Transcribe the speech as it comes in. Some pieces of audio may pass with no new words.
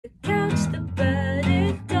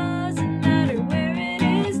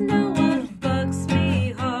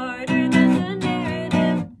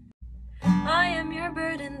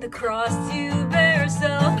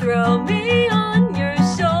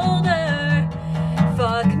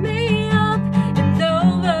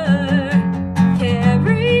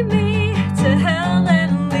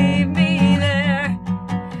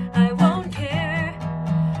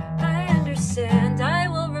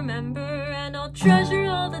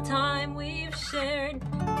the time we've shared.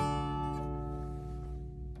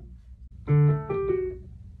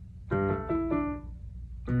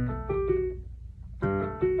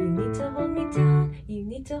 You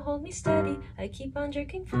need to hold me steady. I keep on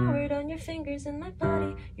jerking forward on your fingers in my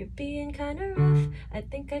body. You're being kinda rough, I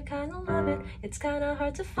think I kinda love it. It's kinda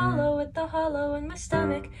hard to follow with the hollow in my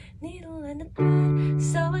stomach. Needle and a thread,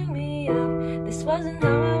 sewing me up. This wasn't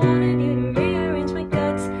how I wanted you to rearrange my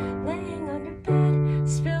guts. Laying on your bed,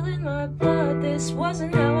 spilling my blood. This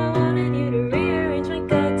wasn't how I wanted you to rearrange my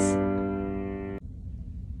guts.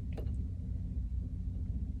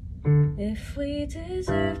 If we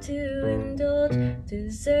deserve to indulge,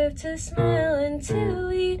 deserve to smile and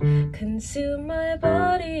to eat, consume my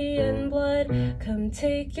body and blood, come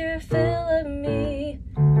take your fill of me.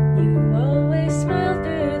 You always smile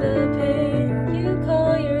through the pain, you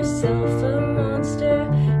call yourself a monster.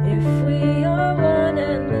 If we are one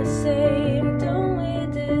and the same, don't we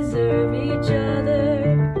deserve each other?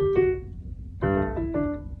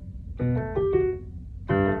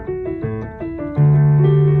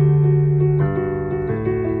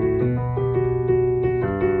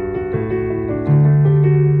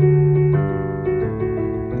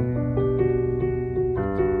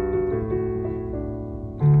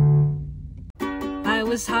 I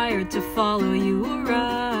was hired to follow you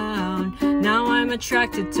around. Now I'm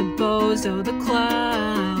attracted to Bozo the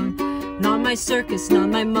clown. Not my circus, not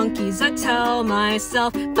my monkeys, I tell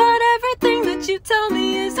myself. But everything that you tell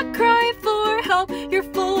me is a cry for help. You're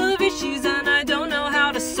full of issues and I don't know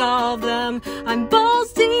how to solve them. I'm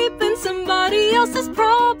balls deep in somebody else's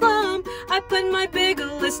problem. I put my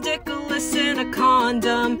bigolas, dickolas in a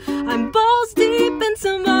condom. I'm balls deep in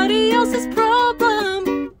somebody else's problem.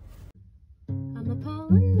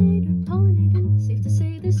 Safe to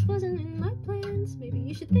say this wasn't in my plans. Maybe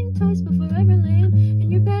you should think twice before ever laying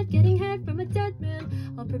in your bed getting head from a dead man.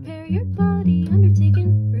 I'll prepare your body,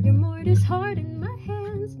 undertaking rigor mortis hard in my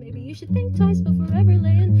hands. Maybe you should think twice before ever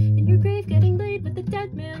laying in your grave getting laid with a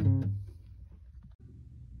dead man.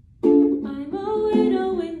 I'm a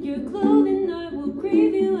widow in your clothing, I will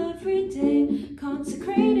grieve you every day,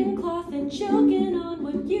 consecrating cloth and choking on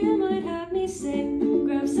what you might have me say.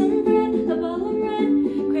 Grab some bread, a ball of red,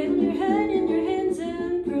 cradle your head in your hands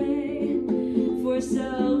and pray for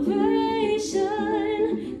salvation.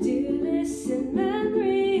 Do this in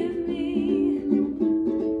memory of me.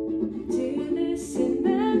 Do this in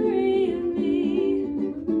memory of me.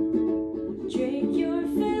 Drink your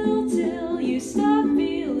fill till you stop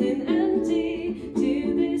feeling empty.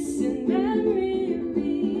 Do this in memory of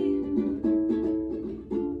me.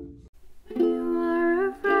 You are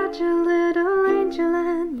a fragile little angel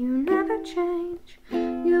and you never change.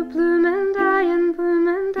 You bloom and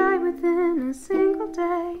die within a single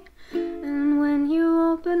day. And when you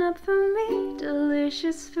open up for me,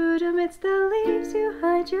 delicious food amidst the leaves, you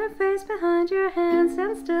hide your face behind your hands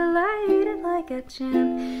and still I eat it like a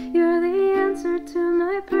champ. You're the answer to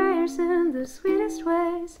my prayers in the sweetest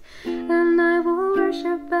ways, and I will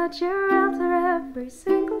worship at your altar every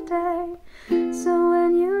single day. So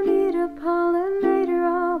when you need a pollinator,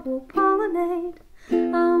 I will pollinate.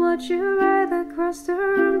 I'll watch you ride across the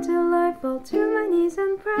room till I fall to my knees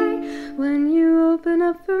and pray. When you open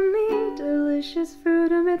up for me, delicious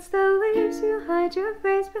fruit amidst the leaves, you hide your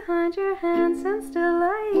face behind your hands and still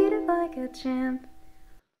I eat it like a champ.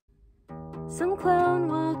 Some clown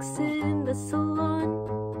walks in the salon.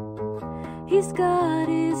 He's got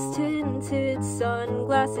his tinted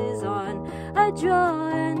sunglasses on. I draw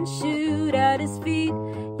and shoot at his feet,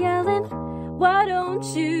 yelling, "Why don't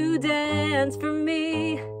you dance for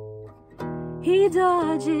me?" He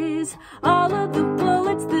dodges all of the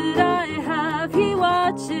bullets that I have. He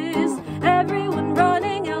watches everyone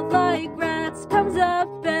running out like rats, comes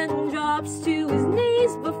up and drops to his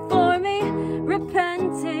knees before me,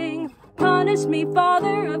 repenting. Punish me,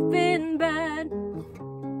 Father, I've been bad.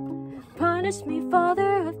 Punish me,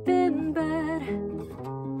 Father, I've been bad.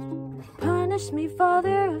 Punish me,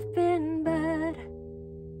 Father, I've been bad.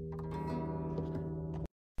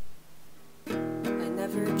 I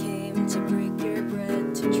never came to break your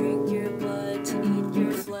bread, to drink your blood, to eat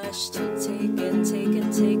your flesh, to take and take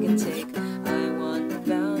and take and take. I want the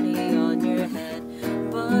bounty on your head.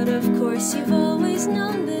 But of course you've always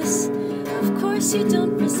known this. Of course you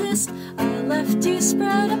don't resist. I left you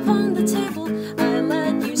spread upon the table.